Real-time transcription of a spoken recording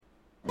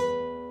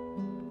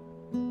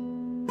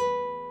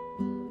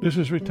This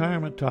is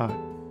Retirement Talk.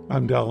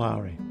 I'm Del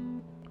Lowry.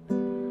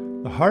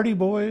 The Hardy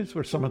Boys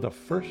were some of the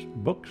first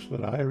books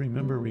that I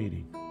remember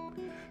reading.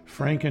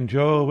 Frank and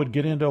Joe would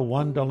get into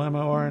one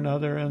dilemma or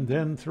another, and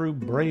then through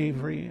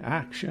bravery,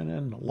 action,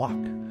 and luck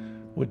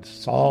would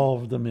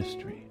solve the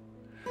mystery.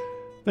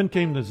 Then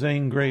came the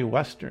Zane Grey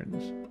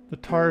Westerns, the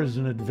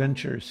Tarzan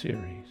Adventure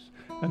series,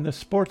 and the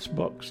sports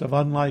books of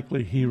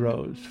unlikely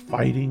heroes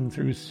fighting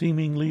through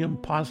seemingly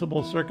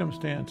impossible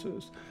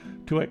circumstances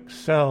to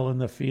excel in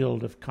the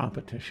field of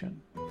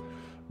competition.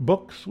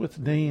 Books with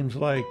names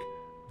like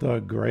The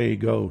Grey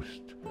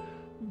Ghost,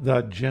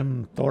 The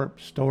Jim Thorpe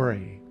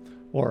Story,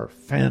 or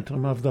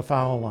Phantom of the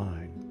Foul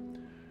Line.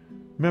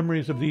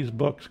 Memories of these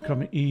books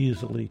come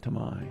easily to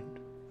mind.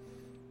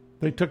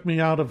 They took me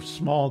out of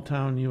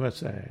small-town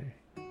USA.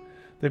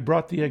 They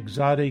brought the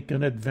exotic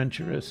and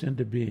adventurous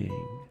into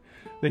being.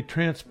 They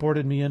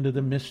transported me into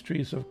the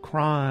mysteries of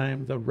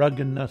crime, the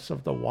ruggedness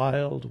of the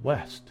Wild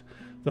West,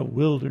 the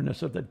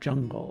wilderness of the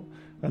jungle,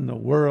 and the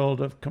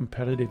world of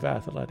competitive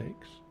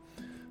athletics.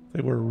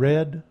 They were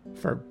read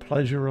for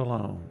pleasure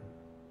alone.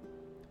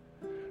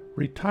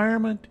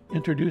 Retirement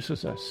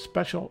introduces a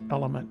special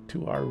element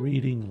to our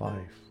reading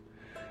life.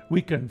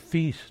 We can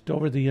feast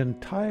over the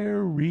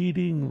entire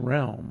reading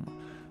realm.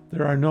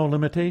 There are no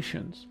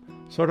limitations,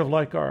 sort of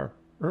like our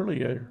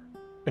earlier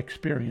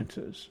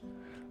experiences.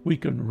 We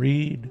can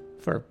read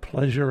for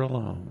pleasure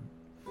alone.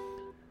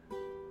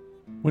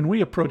 When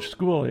we approached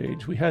school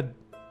age, we had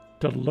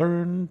to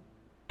learn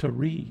to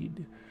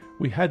read.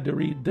 We had to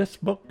read this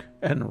book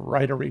and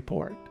write a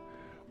report.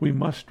 We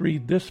must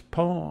read this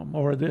poem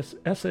or this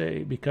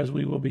essay because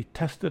we will be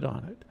tested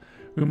on it.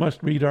 We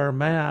must read our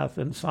math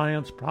and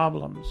science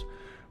problems.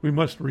 We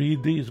must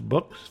read these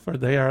books for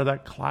they are the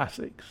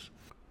classics.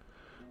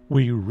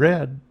 We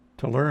read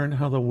to learn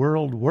how the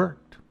world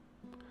worked.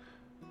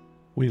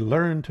 We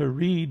learned to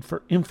read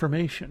for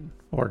information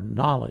or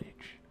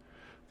knowledge.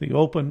 The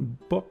open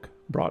book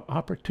brought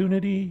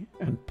opportunity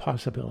and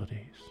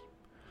possibilities.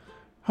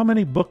 How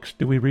many books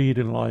do we read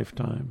in a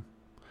lifetime?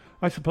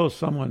 I suppose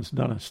someone's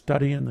done a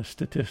study and the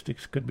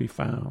statistics could be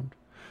found.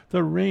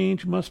 The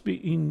range must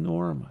be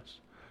enormous.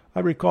 I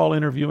recall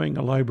interviewing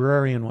a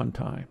librarian one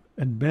time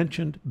and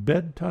mentioned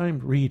bedtime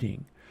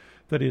reading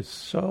that is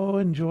so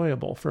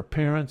enjoyable for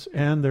parents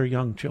and their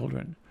young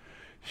children.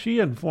 She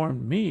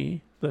informed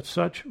me that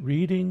such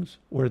readings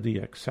were the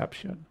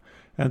exception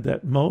and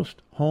that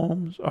most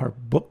homes are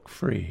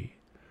book-free.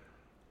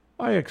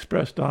 I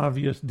expressed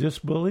obvious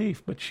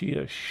disbelief, but she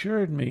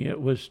assured me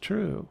it was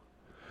true.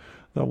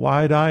 The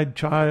wide-eyed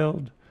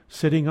child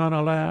sitting on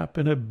a lap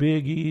in a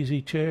big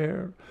easy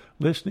chair,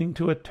 listening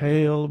to a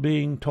tale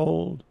being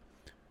told,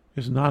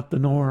 is not the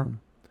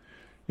norm.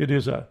 It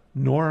is a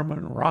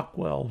Norman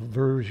Rockwell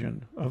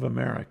version of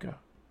America.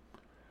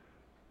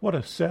 What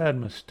a sad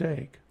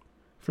mistake.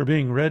 For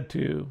being read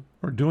to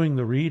or doing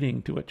the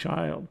reading to a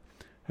child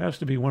has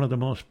to be one of the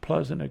most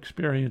pleasant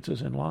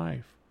experiences in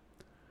life.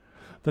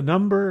 The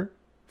number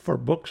for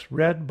books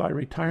read by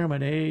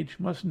retirement age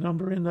must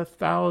number in the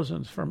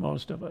thousands for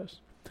most of us.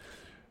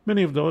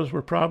 Many of those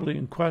were probably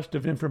in quest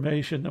of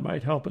information that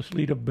might help us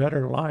lead a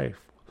better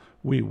life.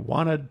 We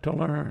wanted to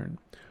learn.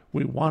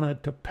 We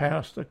wanted to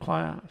pass the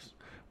class.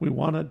 We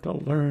wanted to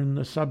learn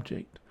the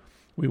subject.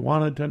 We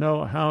wanted to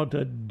know how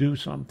to do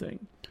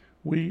something.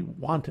 We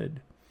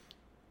wanted.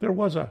 There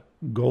was a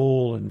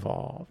goal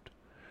involved.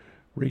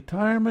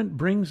 Retirement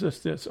brings us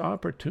this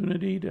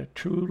opportunity to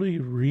truly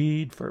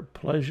read for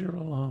pleasure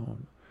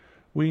alone.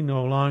 We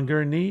no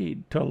longer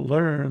need to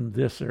learn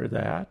this or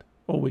that.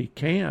 Well, we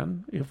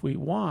can if we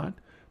want,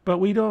 but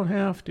we don't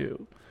have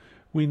to.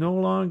 We no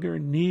longer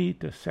need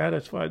to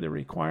satisfy the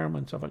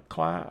requirements of a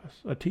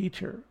class, a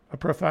teacher, a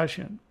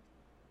profession.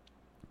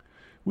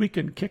 We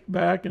can kick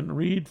back and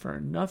read for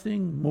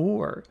nothing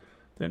more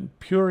than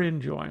pure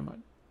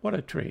enjoyment. What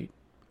a treat.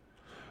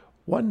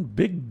 One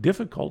big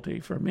difficulty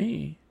for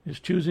me is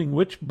choosing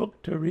which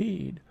book to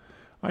read.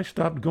 I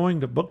stopped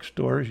going to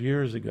bookstores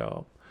years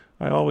ago.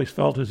 I always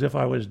felt as if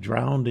I was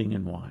drowning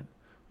in one,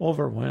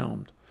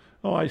 overwhelmed.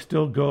 Oh, I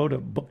still go to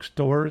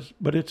bookstores,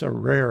 but it's a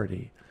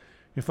rarity.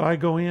 If I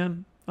go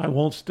in, I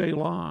won't stay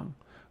long.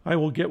 I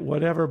will get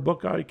whatever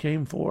book I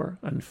came for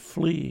and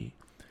flee.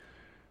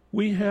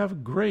 We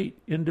have great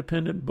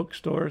independent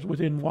bookstores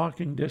within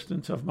walking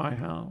distance of my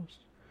house,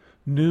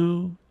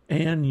 new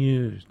and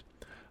used.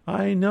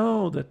 I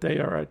know that they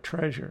are a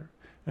treasure,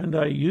 and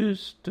I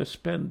used to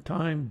spend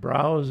time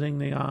browsing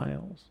the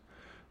aisles,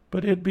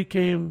 but it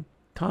became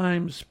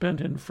time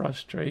spent in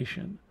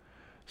frustration,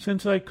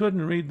 since I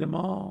couldn't read them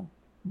all,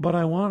 but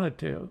I wanted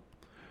to.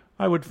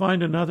 I would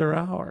find another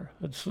hour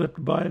had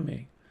slipped by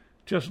me,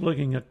 just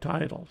looking at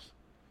titles.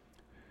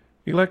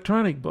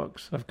 Electronic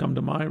books have come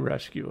to my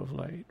rescue of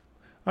late.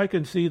 I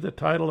can see the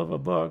title of a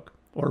book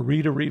or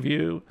read a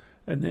review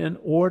and then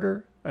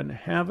order and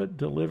have it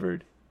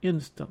delivered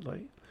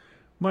instantly.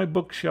 My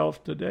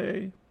bookshelf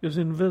today is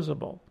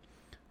invisible.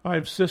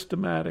 I've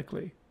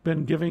systematically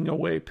been giving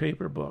away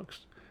paper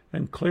books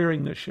and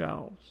clearing the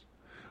shelves.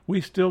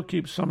 We still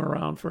keep some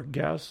around for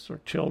guests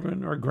or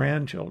children or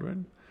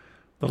grandchildren.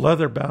 The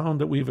leather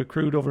bound that we've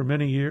accrued over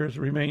many years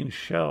remains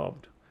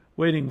shelved,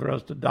 waiting for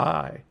us to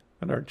die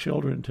and our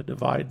children to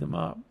divide them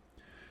up.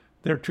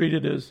 They're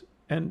treated as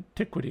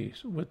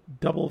antiquities with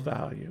double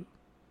value.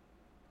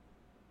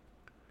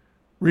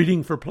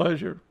 Reading for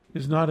pleasure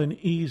is not an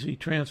easy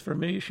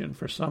transformation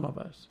for some of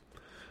us.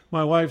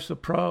 My wife's a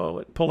pro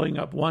at pulling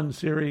up one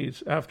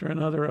series after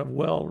another of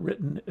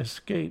well-written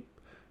escape,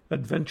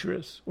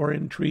 adventurous, or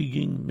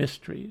intriguing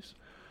mysteries.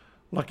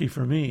 Lucky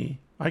for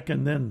me, I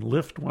can then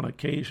lift one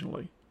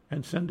occasionally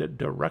and send it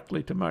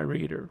directly to my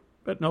reader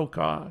at no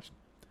cost.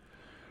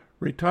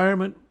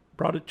 Retirement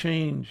brought a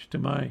change to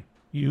my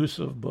use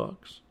of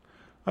books.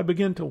 I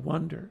began to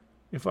wonder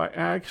if I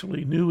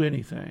actually knew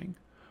anything,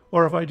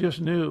 or if I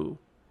just knew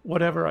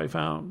whatever I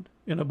found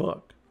in a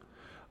book.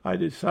 I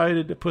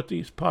decided to put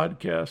these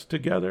podcasts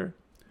together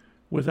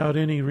without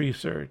any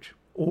research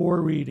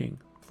or reading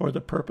for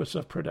the purpose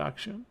of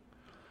production.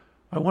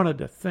 I wanted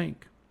to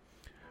think.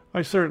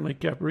 I certainly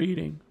kept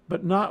reading,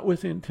 but not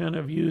with intent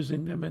of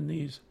using them in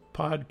these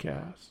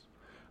podcasts.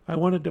 I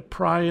wanted to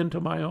pry into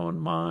my own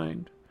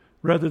mind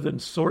rather than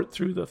sort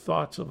through the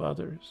thoughts of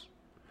others.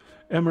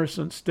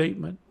 Emerson's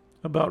statement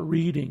about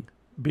reading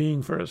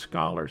being for a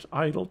scholar's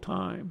idle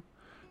time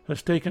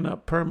has taken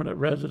up permanent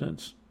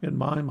residence in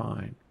my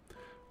mind.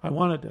 I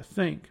wanted to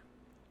think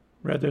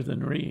rather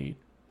than read.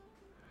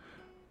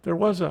 There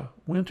was a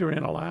winter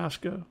in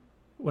Alaska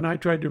when I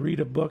tried to read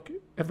a book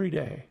every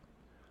day.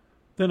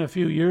 Then a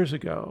few years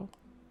ago,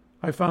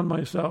 I found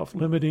myself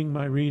limiting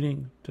my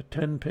reading to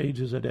 10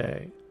 pages a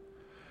day.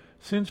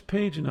 Since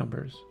page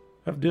numbers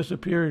have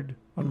disappeared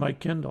on my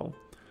Kindle,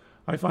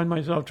 I find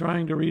myself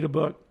trying to read a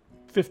book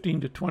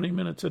 15 to 20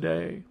 minutes a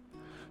day.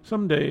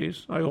 Some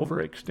days I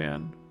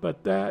overextend,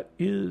 but that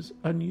is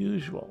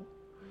unusual.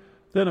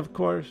 Then, of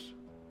course,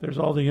 there's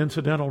all the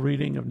incidental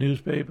reading of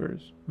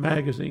newspapers,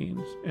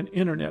 magazines, and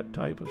internet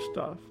type of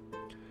stuff.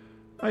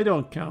 I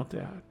don't count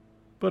that,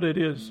 but it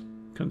is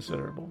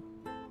considerable.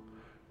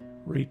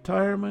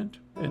 Retirement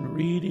and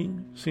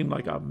reading seem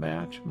like a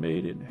match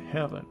made in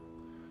heaven.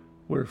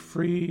 We're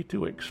free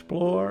to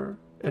explore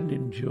and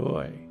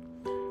enjoy.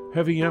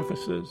 Heavy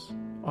emphasis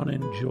on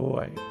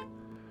enjoy.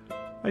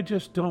 I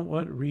just don't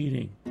want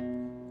reading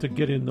to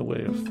get in the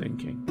way of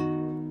thinking.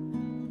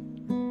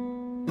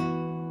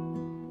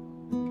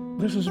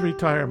 This is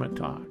Retirement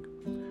Talk.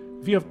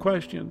 If you have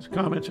questions,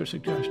 comments, or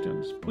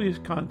suggestions, please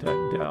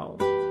contact Del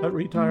at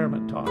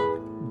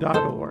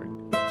retirementtalk.org.